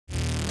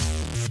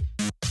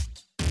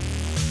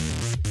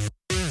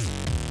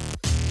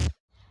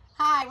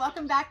Hi,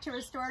 welcome back to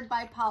Restored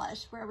by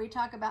Polish, where we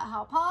talk about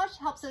how polish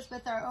helps us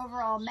with our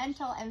overall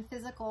mental and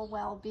physical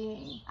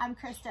well-being. I'm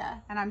Krista.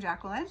 And I'm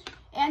Jacqueline.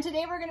 And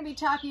today we're going to be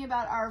talking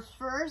about our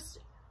first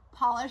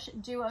polish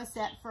duo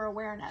set for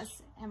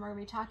awareness. And we're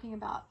going to be talking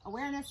about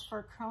awareness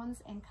for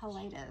Crohn's and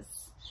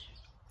colitis.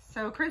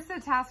 So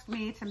Krista tasked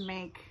me to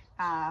make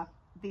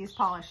these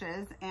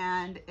polishes,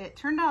 and it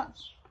turned out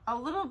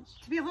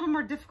to be a little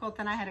more difficult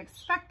than I had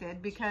expected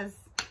because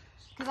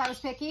I was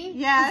picky?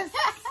 Yes.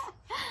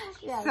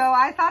 Yes. So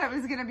I thought it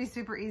was going to be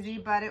super easy,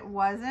 but it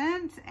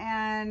wasn't.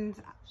 And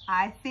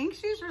I think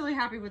she's really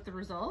happy with the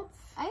results.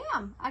 I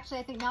am. Actually,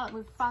 I think now that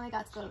we've finally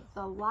got to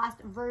the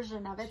last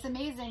version of it, it's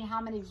amazing how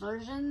many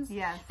versions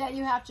that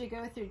you have to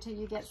go through till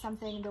you get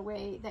something the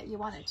way that you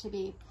want it to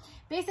be.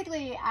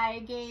 Basically, I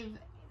gave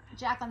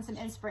Jacqueline some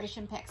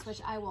inspiration pics,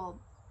 which I will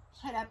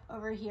put up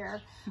over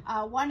here.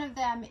 One of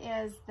them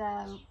is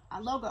the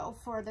logo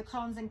for the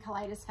Crohn's and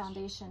Colitis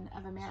Foundation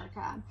of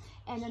America.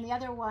 And then the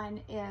other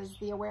one is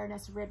the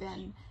awareness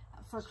ribbon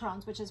for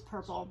Crohn's, which is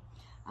purple.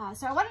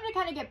 So I wanted to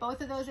kind of get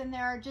both of those in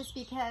there just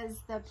because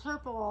the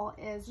purple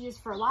is used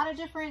for a lot of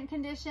different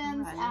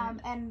conditions. Right.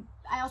 And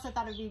I also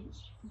thought it'd be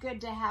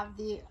good to have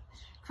the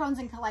Crohn's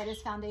and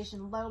Colitis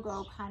Foundation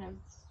logo kind of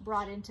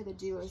brought into the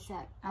duo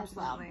set as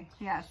well.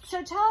 Yes.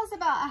 So tell us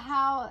about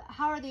how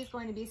are these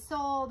going to be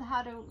sold?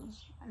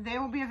 They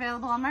will be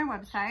available on my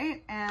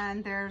website,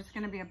 and there's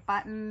going to be a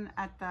button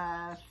at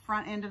the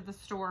front end of the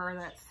store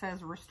that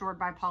says Restored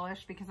by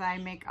Polish, because I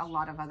make a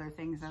lot of other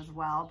things as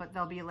well, but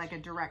there'll be like a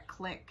direct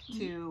click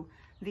to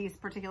these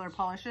particular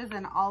polishes,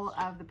 and all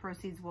of the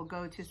proceeds will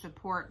go to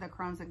support the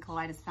Crohn's and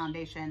Colitis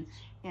Foundation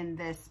in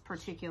this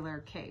particular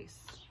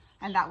case.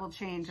 And that will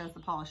change as the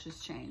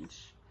polishes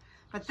change.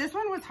 But this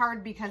one was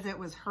hard because it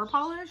was her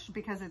polish,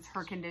 because it's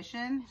her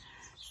condition.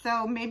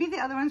 So maybe the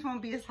other ones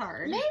won't be as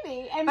hard.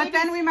 Maybe. But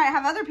then we might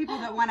have other people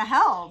that want to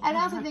help. And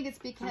I also think it's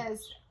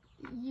because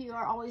you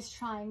are always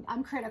trying,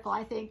 I'm critical,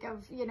 I think,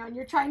 of, and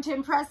you're trying to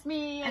impress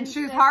me. And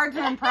she's hard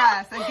to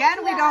impress.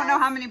 Again, we don't know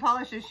how many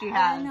polishes she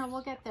has. I know,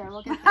 we'll get there,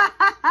 All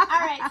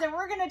right, so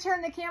we're going to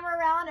turn the camera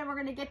around and we're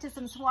going to get to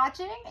some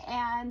swatching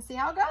and see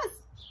how it goes.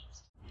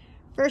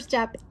 First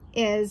up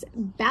is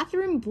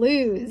Bathroom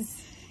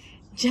Blues.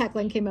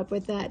 Jacqueline came up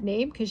with that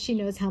name because she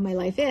knows how my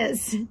life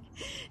is.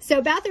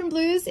 So Bathroom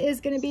Blues is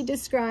going to be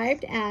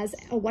described as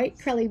a white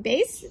Crelly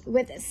base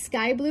with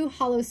sky blue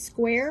hollow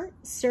square,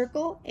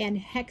 circle, and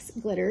hex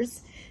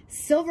glitters,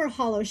 silver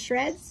hollow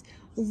shreds,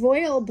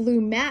 royal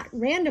blue matte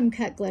random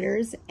cut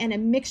glitters, and a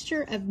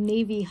mixture of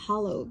navy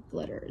hollow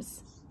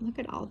glitters. Look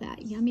at all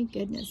that yummy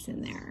goodness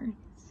in there.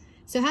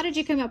 So how did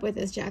you come up with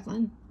this,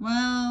 Jacqueline?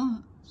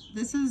 Well,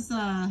 this is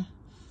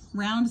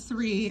round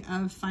 3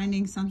 of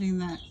finding something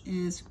that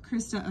is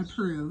Krista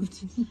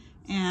approved.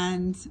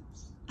 And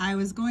I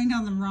was going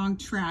down the wrong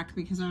track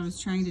because I was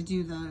trying to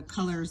do the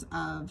colors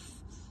of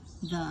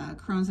the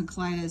Crohn's and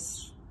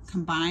colitis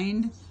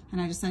combined,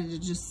 and I decided to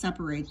just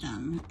separate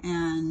them.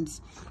 And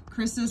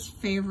Krista's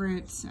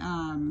favorite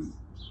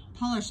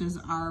polishes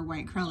are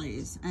white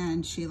Crellys,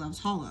 and she loves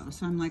hollow.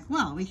 So I'm like,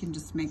 well, we can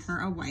just make her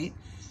a white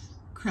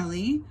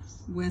Crelly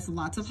with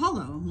lots of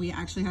hollow. We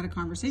actually had a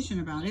conversation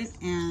about it,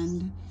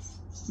 and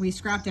we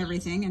scrapped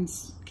everything and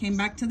came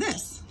back to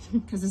this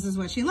because this is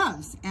what she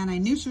loves. And I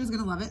knew she was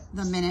going to love it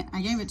the minute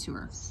I gave it to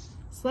her.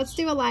 So let's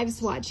do a live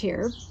swatch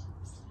here.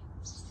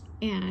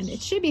 And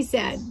it should be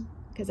said,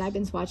 because I've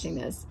been swatching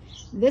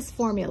this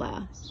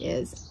formula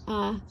is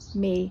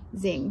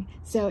amazing.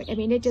 So, I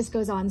mean, it just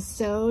goes on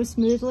so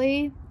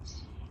smoothly,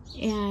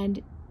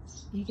 and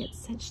you get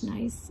such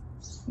nice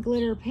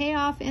glitter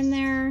payoff in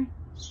there.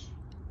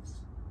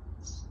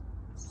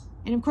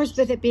 And of course,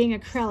 with it being a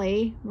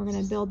Crelly, we're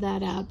going to build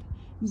that up.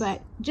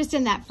 But just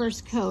in that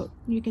first coat,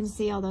 you can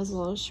see all those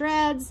little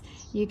shreds.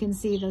 You can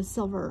see the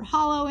silver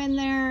hollow in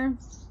there.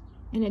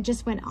 And it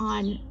just went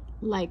on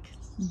like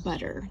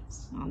butter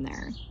on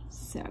there.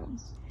 So,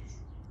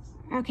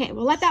 okay,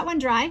 we'll let that one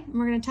dry. And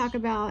we're going to talk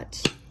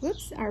about,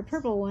 whoops, our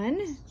purple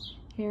one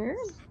here.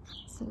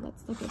 So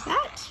let's look at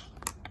that.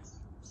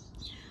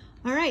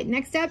 All right,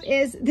 next up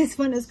is, this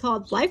one is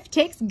called Life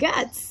Takes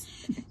Guts,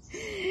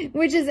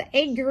 which is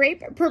a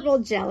grape purple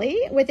jelly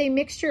with a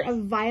mixture of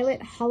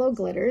violet hollow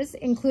glitters,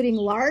 including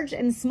large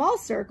and small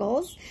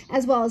circles,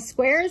 as well as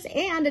squares,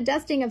 and a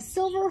dusting of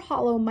silver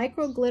hollow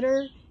micro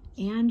glitter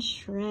and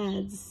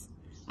shreds.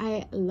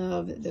 I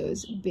love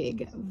those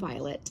big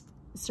violet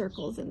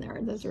circles in there.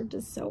 Those are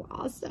just so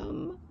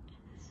awesome.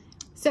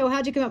 So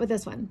how'd you come up with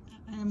this one?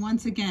 And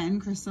once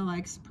again, Krista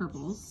likes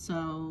purples,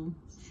 so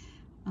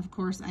of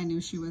course I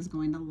knew she was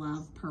going to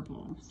love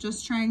purple.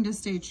 Just trying to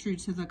stay true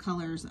to the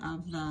colors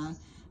of the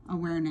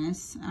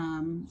awareness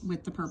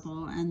with the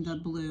purple and the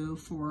blue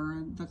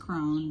for the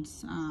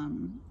Crohn's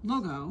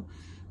logo.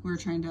 We're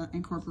trying to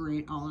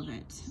incorporate all of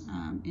it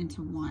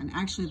into one.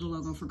 Actually, the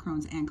logo for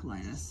Crohn's and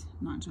colitis,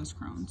 not just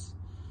Crohn's.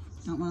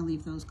 Don't want to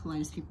leave those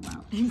colitis people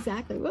out.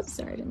 Exactly. Whoops,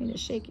 sorry, I didn't mean to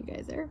shake you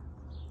guys there.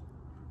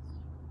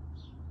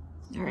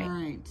 All right. All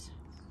right.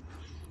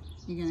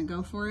 You gonna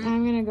go for it?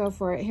 I'm gonna go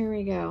for it. Here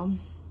we go.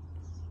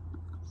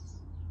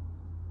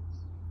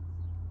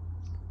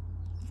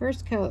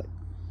 First coat.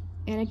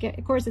 And again,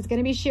 of course, it's going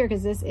to be sheer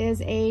because this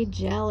is a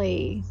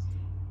jelly.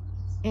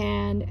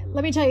 And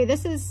let me tell you,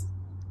 this is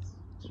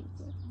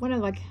one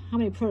of like how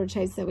many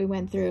prototypes that we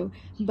went through,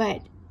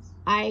 but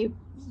I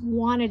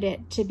wanted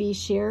it to be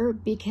sheer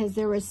because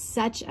there was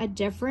such a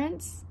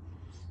difference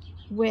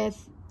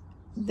with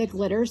the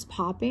glitters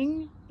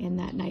popping in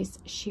that nice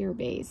sheer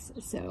base.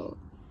 So,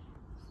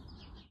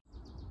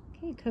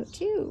 okay, coat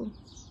 2.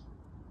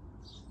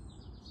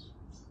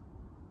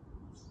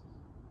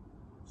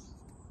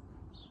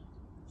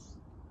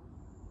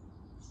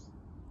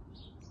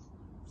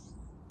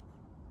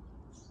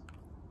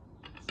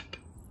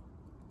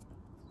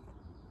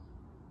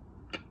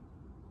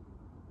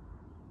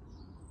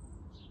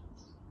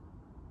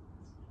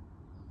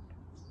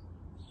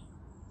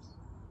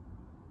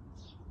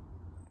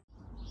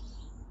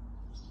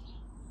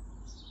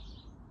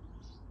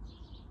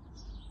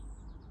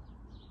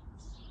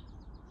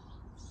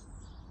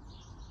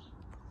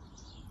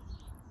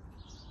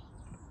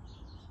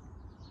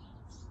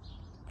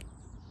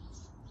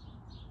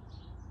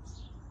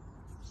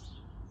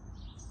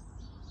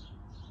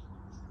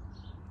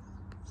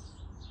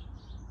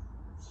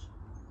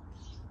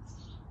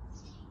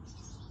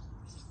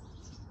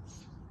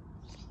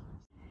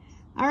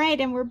 All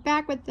right, and we're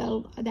back with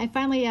I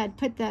finally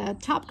put the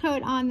top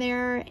coat on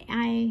there.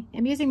 I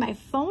am using my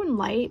phone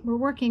light. We're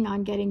working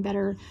on getting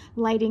better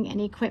lighting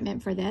and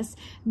equipment for this,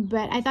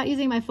 but I thought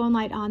using my phone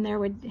light on there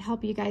would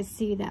help you guys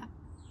see the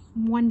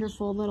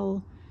wonderful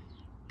little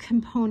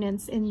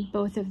components in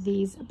both of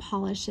these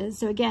polishes.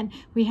 So again,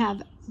 we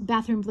have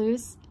Bathroom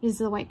Blues is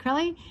the white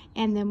Crelly,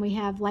 and then we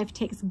have Life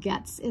Takes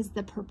Guts is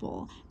the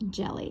purple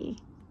jelly.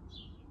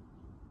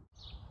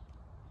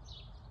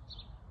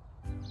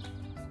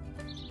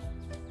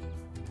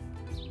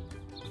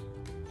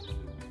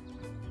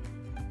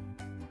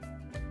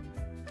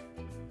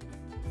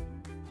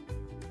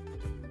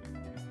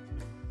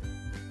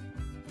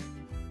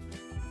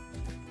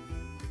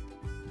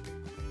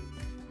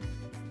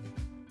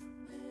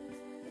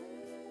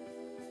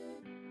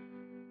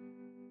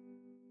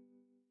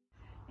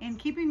 In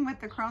keeping with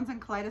the Crohn's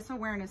and colitis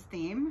awareness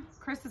theme,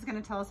 Chris is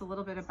going to tell us a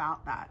little bit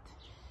about that.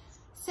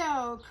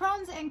 So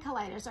Crohn's and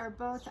colitis are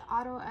both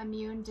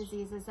autoimmune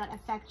diseases that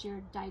affect your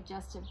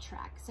digestive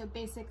tract. So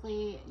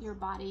basically your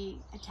body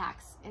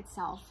attacks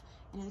itself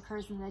and it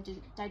occurs in the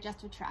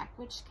digestive tract,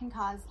 which can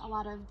cause a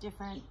lot of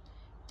different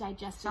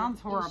digestive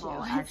Sounds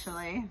horrible, issues.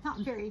 actually.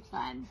 Not very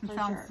fun, for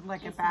Sounds sure.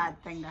 like It's a bad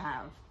not. thing to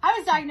have. I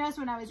was diagnosed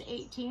when I was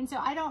 18, so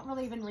I don't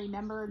really even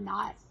remember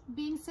not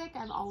being sick.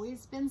 I've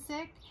always been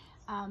sick.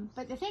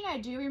 But the thing I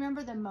do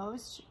remember the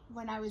most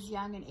when I was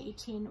young and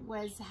 18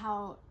 was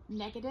how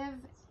negative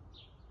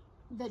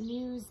the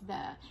news,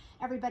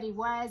 everybody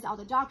was, all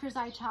the doctors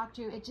I talked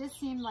to, it just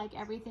seemed like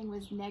everything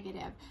was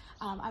negative.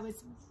 I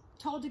was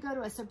told to go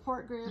to a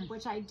support group,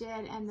 which I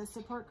did, and the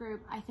support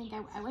group, I think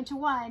I went to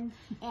one,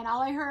 and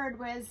all I heard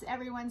was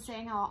everyone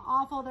saying how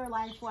awful their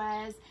life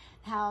was,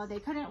 how they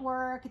couldn't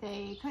work,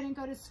 they couldn't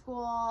go to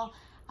school.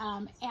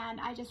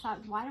 And I just thought,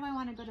 why do I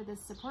want to go to this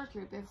support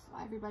group if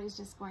everybody's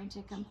just going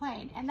to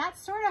complain? And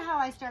that's sort of how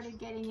I started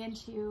getting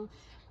into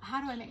how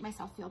do I make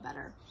myself feel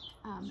better?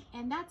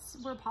 And that's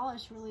where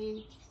polish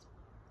really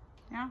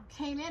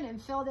came in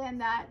and filled in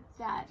that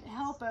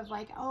help of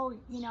like, oh,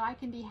 you know, I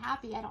can be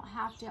happy. I don't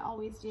have to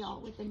always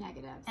deal with the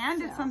negatives.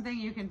 And it's something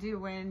you can do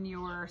when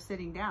you're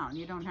sitting down.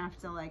 You don't have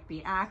to like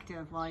be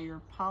active while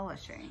you're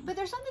polishing. But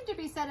there's something to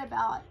be said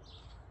about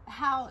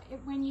how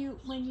when you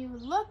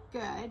look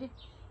good,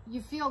 you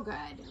feel good,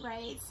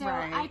 right? So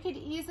right. I could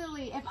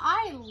easily, if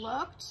I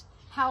looked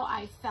how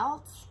I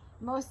felt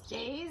most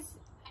days,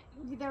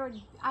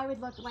 I would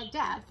look like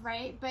death,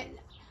 right? But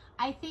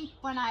I think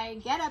when I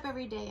get up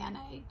every day and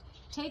I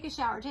take a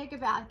shower, take a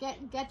bath,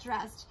 get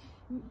dressed,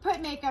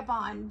 put makeup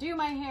on, do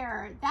my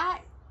hair, that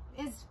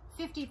is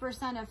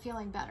 50% of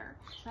feeling better,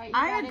 right?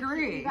 I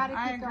agree.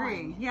 I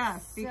agree.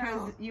 Yes,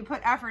 because you put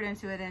effort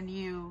into it and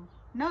you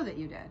know that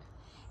you did.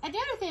 And the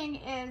other thing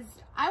is,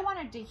 I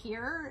wanted to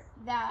hear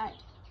that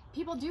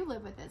people do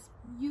live with this.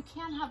 You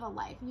can have a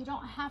life. You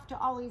don't have to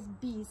always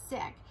be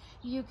sick.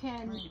 You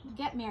can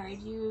get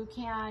married. You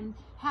can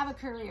have a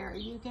career.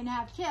 You can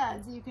have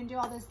kids. You can do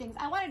all those things.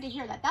 I wanted to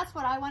hear that. That's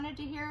what I wanted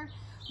to hear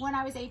when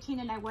I was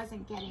 18 and I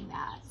wasn't getting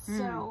that.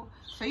 So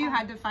you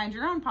had to find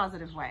your own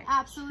positive way.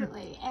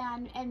 Absolutely.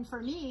 And for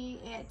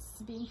me,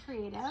 it's being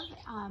creative.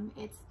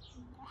 It's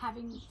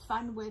having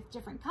fun with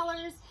different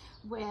colors,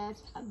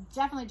 with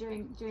definitely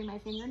doing my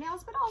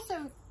fingernails, but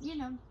also, you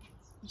know,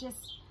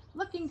 just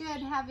looking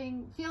good,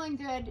 feeling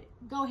good,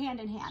 go hand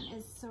in hand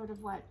is sort of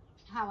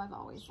how I've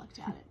always looked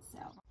at it. So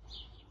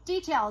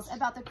details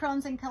about the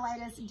Crohn's and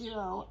Colitis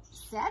Duo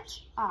set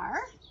are,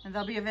 and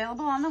they'll be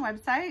available on the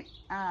website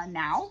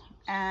now,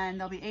 and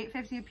they'll be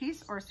 $8.50 a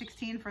piece or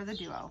 $16 for the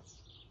duo.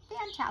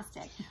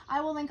 fantastic.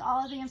 I will link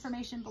all of the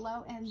information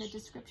below in the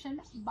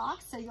description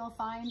box, so you'll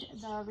find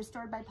the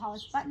Restored by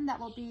Polish button that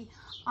will be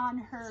on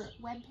her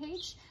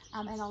webpage,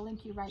 and I'll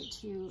link you right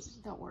to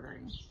the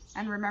ordering.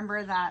 And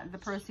remember that the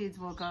proceeds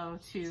will go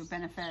to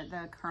benefit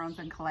the Crohn's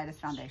and Colitis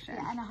Foundation.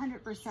 Yeah, and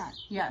 100%.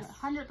 Yes.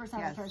 100% of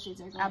the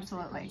proceeds are going to the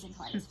Crohn's and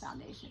Colitis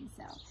Foundation.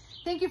 So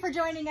thank you for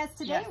joining us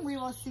today. Yes. We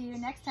will see you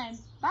next time.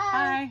 Bye.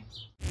 Bye.